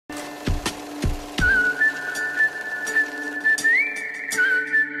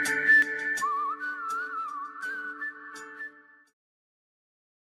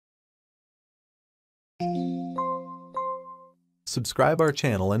Subscribe our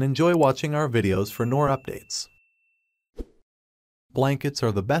channel and enjoy watching our videos for more updates. Blankets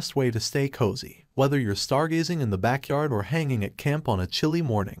are the best way to stay cozy, whether you're stargazing in the backyard or hanging at camp on a chilly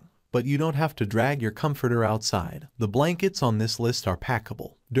morning. But you don't have to drag your comforter outside. The blankets on this list are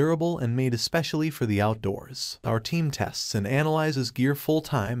packable, durable, and made especially for the outdoors. Our team tests and analyzes gear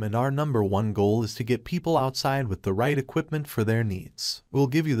full-time, and our #1 goal is to get people outside with the right equipment for their needs. We'll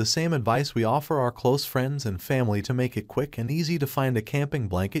give you the same advice we offer our close friends and family to make it quick and easy to find a camping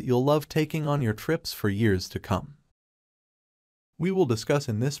blanket you'll love taking on your trips for years to come. We will discuss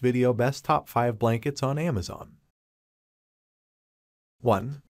in this video best top 5 blankets on Amazon.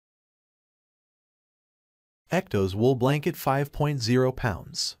 1. Ectos Wool Blanket 5.0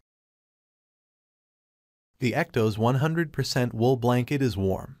 pounds. The Ectos 100% wool blanket is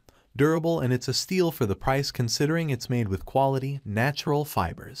warm, durable, and it's a steal for the price considering it's made with quality, natural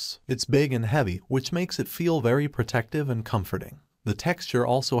fibers. It's big and heavy, which makes it feel very protective and comforting. The texture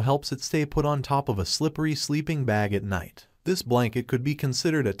also helps it stay put on top of a slippery sleeping bag at night. This blanket could be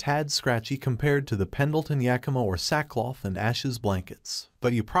considered a tad scratchy compared to the Pendleton Yakima or Sackcloth and Ashes blankets,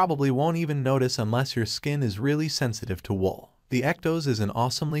 but you probably won't even notice unless your skin is really sensitive to wool. The Ectos is an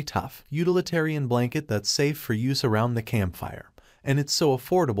awesomely tough, utilitarian blanket that's safe for use around the campfire, and it's so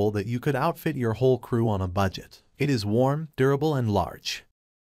affordable that you could outfit your whole crew on a budget. It is warm, durable, and large.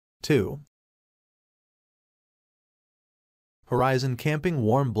 2. Horizon Camping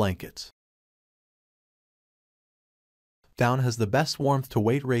Warm Blanket. Down has the best warmth to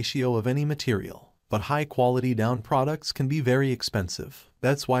weight ratio of any material, but high-quality down products can be very expensive.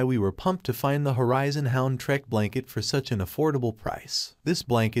 That's why we were pumped to find the Horizon Hound Trek blanket for such an affordable price. This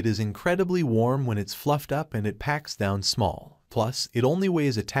blanket is incredibly warm when it's fluffed up, and it packs down small. Plus, it only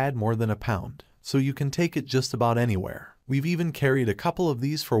weighs a tad more than a pound, so you can take it just about anywhere. We've even carried a couple of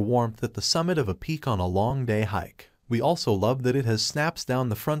these for warmth at the summit of a peak on a long day hike. We also love that it has snaps down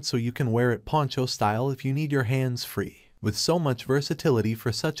the front so you can wear it poncho style if you need your hands free. With so much versatility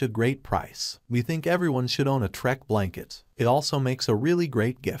for such a great price, we think everyone should own a Trek blanket. It also makes a really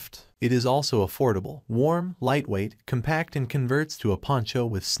great gift. It is also affordable, warm, lightweight, compact, and converts to a poncho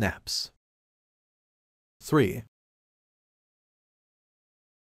with snaps. 3.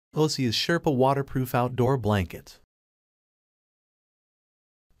 Osia's Sherpa Waterproof Outdoor Blanket.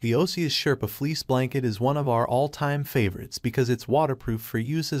 The Osia's Sherpa Fleece Blanket is one of our all-time favorites because it's waterproof for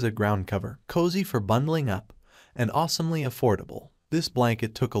use as a ground cover, cozy for bundling up, and awesomely affordable. This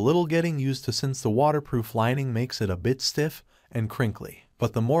blanket took a little getting used to since the waterproof lining makes it a bit stiff and crinkly,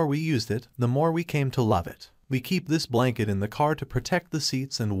 but the more we used it, the more we came to love it. We keep this blanket in the car to protect the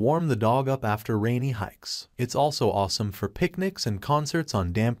seats and warm the dog up after rainy hikes. It's also awesome for picnics and concerts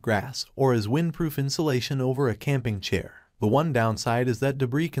on damp grass, or as windproof insulation over a camping chair. The one downside is that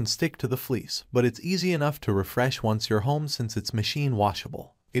debris can stick to the fleece, but it's easy enough to refresh once you're home since it's machine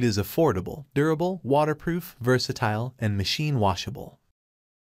washable. It is affordable, durable, waterproof, versatile, and machine washable.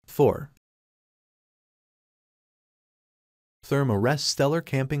 4. Thermarest Stellar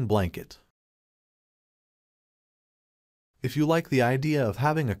Camping Blanket. If you like the idea of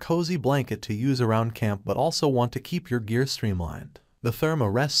having a cozy blanket to use around camp but also want to keep your gear streamlined, the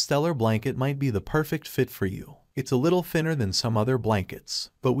Thermarest Stellar Blanket might be the perfect fit for you. It's a little thinner than some other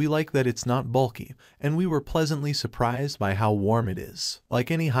blankets, but we like that it's not bulky, and we were pleasantly surprised by how warm it is.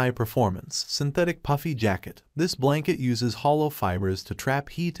 Like any high-performance, synthetic puffy jacket, this blanket uses hollow fibers to trap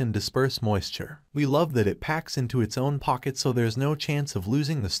heat and disperse moisture. We love that it packs into its own pocket so there's no chance of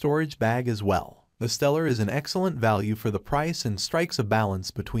losing the storage bag as well. The Stellar is an excellent value for the price and strikes a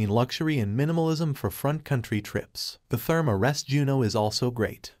balance between luxury and minimalism for front country trips. The Thermarest Juno is also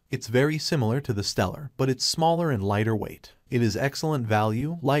great. It's very similar to the Stellar, but it's smaller and lighter weight. It is excellent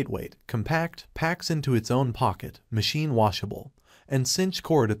value, lightweight, compact, packs into its own pocket, machine washable, and cinch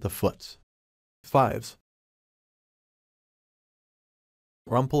cord at the foot. 5.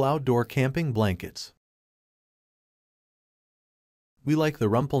 Rumpel Outdoor Camping Blanket. We like the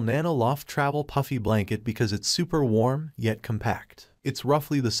Rumpel Nano Loft Travel Puffy Blanket because it's super warm, yet compact. It's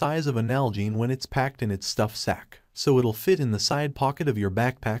roughly the size of a Nalgene when it's packed in its stuffed sack, so it'll fit in the side pocket of your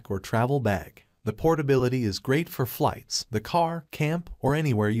backpack or travel bag. The portability is great for flights, the car, camp, or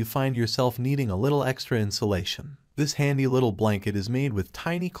anywhere you find yourself needing a little extra insulation. This handy little blanket is made with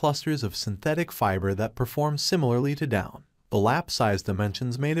tiny clusters of synthetic fiber that perform similarly to down. The lap size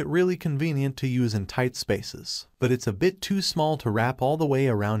dimensions made it really convenient to use in tight spaces, but it's a bit too small to wrap all the way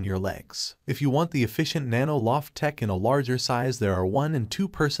around your legs. If you want the efficient Nano Loft tech in a larger size, there are 1- and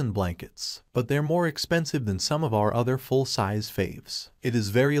 2-person blankets, but they're more expensive than some of our other full-size faves. It is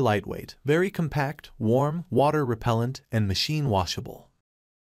very lightweight, very compact, warm, water repellent, and machine washable.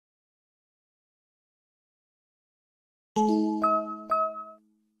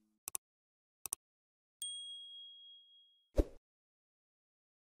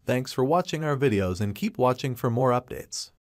 Thanks for watching our videos and keep watching for more updates.